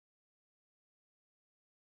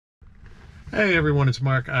Hey everyone, it's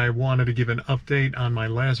Mark. I wanted to give an update on my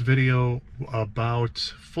last video about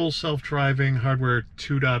full self-driving hardware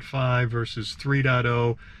 2.5 versus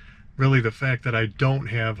 3.0. Really the fact that I don't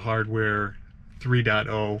have hardware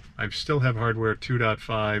 3.0. I still have hardware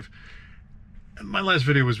 2.5. My last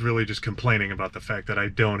video was really just complaining about the fact that I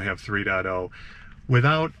don't have 3.0.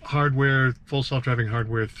 Without hardware, full self-driving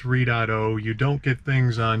hardware 3.0, you don't get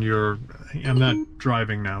things on your... I'm not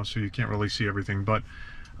driving now, so you can't really see everything, but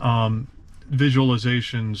um,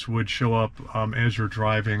 visualizations would show up as you're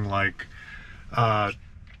driving, like uh,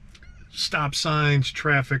 stop signs,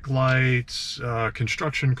 traffic lights,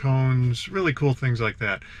 construction cones, really cool things like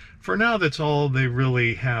that. For now, that's all they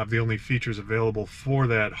really have, the only features available for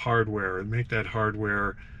that hardware, and make that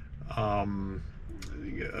hardware um,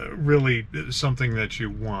 really something that you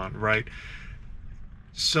want, right?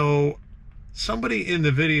 So somebody in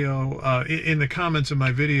the video, in the comments of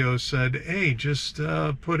my video, said, hey, just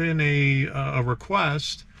put in a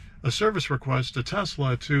request, a service request to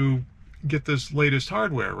Tesla to get this latest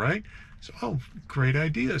hardware, right? So, oh, great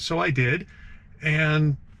idea. So I did,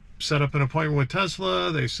 and set up an appointment with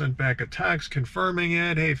Tesla. They sent back a text confirming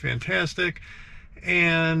it. Hey, fantastic.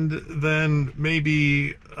 And then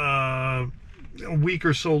maybe a week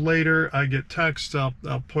or so later, I get text. I'll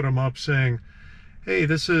put them up saying, hey,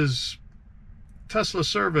 this is Tesla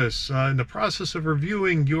service. In the process of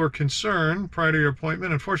reviewing your concern prior to your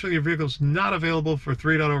appointment, unfortunately, your vehicle is not available for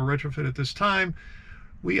 3.0 retrofit at this time.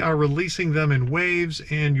 We are releasing them in waves,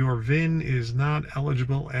 and your VIN is not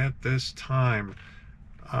eligible at this time.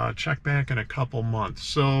 Check back in a couple months.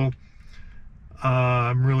 So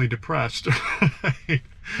I'm really depressed.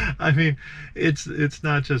 I mean, it's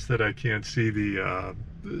not just that I can't see the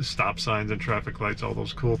stop signs and traffic lights, all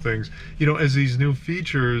those cool things. You know, as these new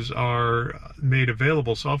features are made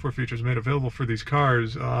available, software features made available for these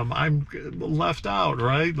cars, I'm left out,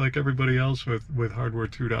 right? Like everybody else with hardware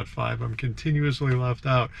 2.5, I'm continuously left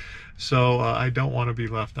out. So I don't want to be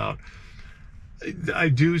left out. I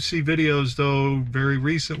do see videos though very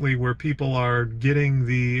recently where people are getting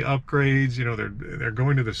the upgrades. You know, they're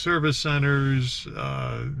going to the service centers.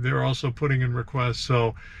 They're also putting in requests.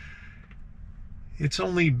 So it's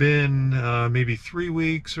only been maybe 3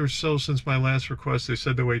 weeks or so since my last request. They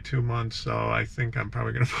said to wait 2 months, so I think I'm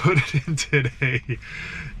probably going to put it in today.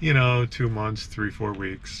 You know, 2 months, 3-4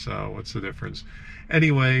 weeks. So what's the difference?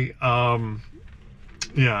 Anyway,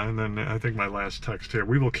 yeah, and then I think my last text here,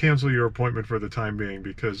 we will cancel your appointment for the time being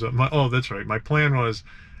because oh, that's right. My plan was,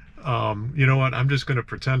 you know what? I'm just going to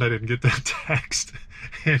pretend I didn't get that text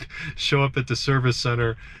and show up at the service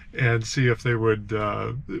center and see if they would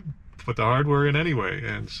put the hardware in anyway.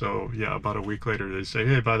 And so, yeah, about a week later, they say,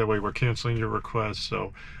 hey, by the way, we're canceling your request.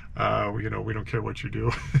 So, you know, we don't care what you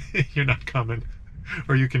do. You're not coming.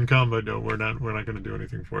 Or you can come, but no, we're not going to do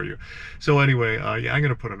anything for you. So anyway, yeah, I'm going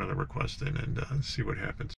to put another request in and see what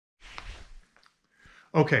happens.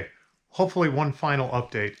 Okay, hopefully one final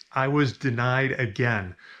update. I was denied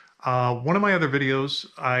again. One of my other videos,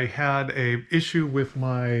 I had a issue with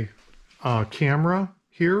my camera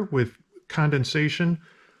here with condensation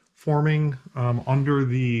forming under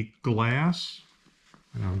the glass.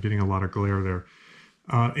 I'm getting a lot of glare there.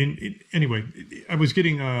 Anyway, I was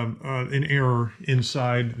getting an error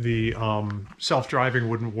inside the self-driving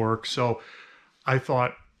wouldn't work. So I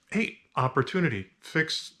thought, hey, opportunity,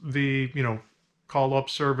 fix the, you know, call up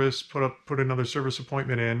service, put another service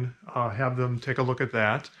appointment in, have them take a look at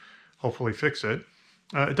that, hopefully fix it.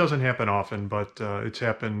 It doesn't happen often, but it's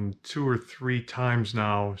happened 2 or 3 times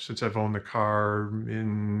now since I've owned the car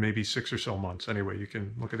in maybe 6 or so months. Anyway, you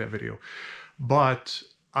can look at that video. But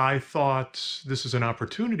I thought this is an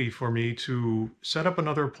opportunity for me to set up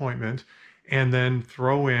another appointment and then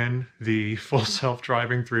throw in the full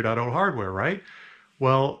self-driving 3.0 hardware, right?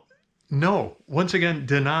 Well, no, once again,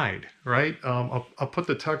 denied, right? I'll put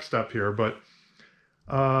the text up here, but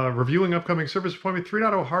reviewing upcoming service appointment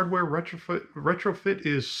 3.0 hardware retrofit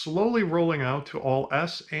is slowly rolling out to all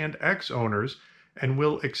S and X owners and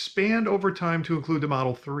will expand over time to include the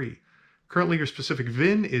Model 3. Currently, your specific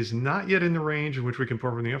VIN is not yet in the range in which we can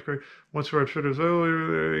perform the upgrade. Once our upgrade is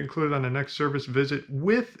included on the next service visit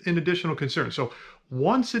with an additional concern. So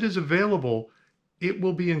once it is available, it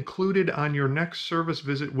will be included on your next service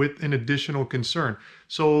visit with an additional concern.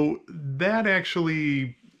 So that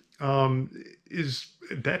actually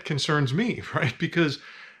that concerns me, right? Because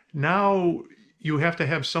now you have to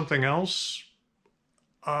have something else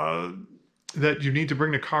that you need to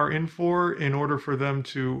bring the car in for in order for them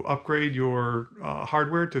to upgrade your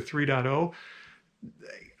hardware to 3.0.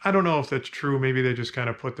 I don't know if that's true. Maybe they just kind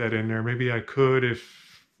of put that in there. Maybe I could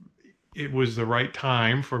if it was the right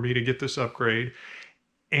time for me to get this upgrade.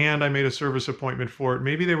 and I made a service appointment for it,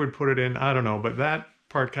 maybe they would put it in. I don't know, but that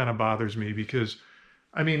part kind of bothers me because,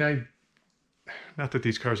 I mean, not that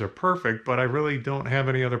these cars are perfect, but I really don't have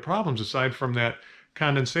any other problems aside from that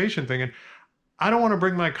condensation thing. And I don't want to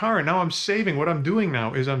bring my car in. Now I'm saving. What I'm doing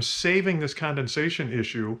now is I'm saving this condensation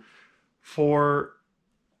issue for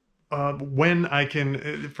when I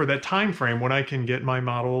can, for that time frame when I can get my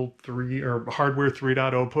Model 3 or hardware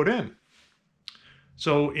 3.0 put in.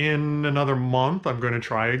 So in another month, I'm going to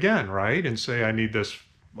try again, right? And say I need this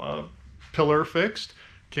pillar fixed,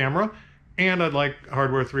 camera, and I'd like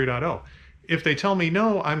hardware 3.0. If they tell me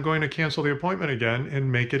no, I'm going to cancel the appointment again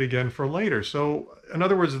and make it again for later. So in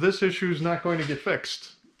other words, this issue is not going to get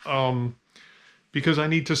fixed because I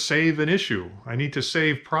need to save an issue. I need to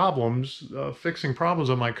save problems, fixing problems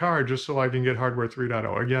on my car just so I can get hardware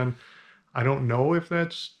 3.0. Again, I don't know if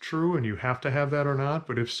that's true and you have to have that or not,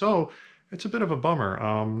 but if so, it's a bit of a bummer.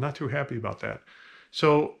 Not too happy about that.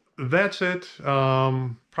 So that's it.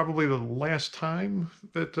 Probably the last time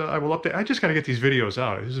that I will update. I just got to get these videos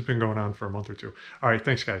out. This has been going on for a month or two. All right.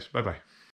 Thanks, guys. Bye-bye.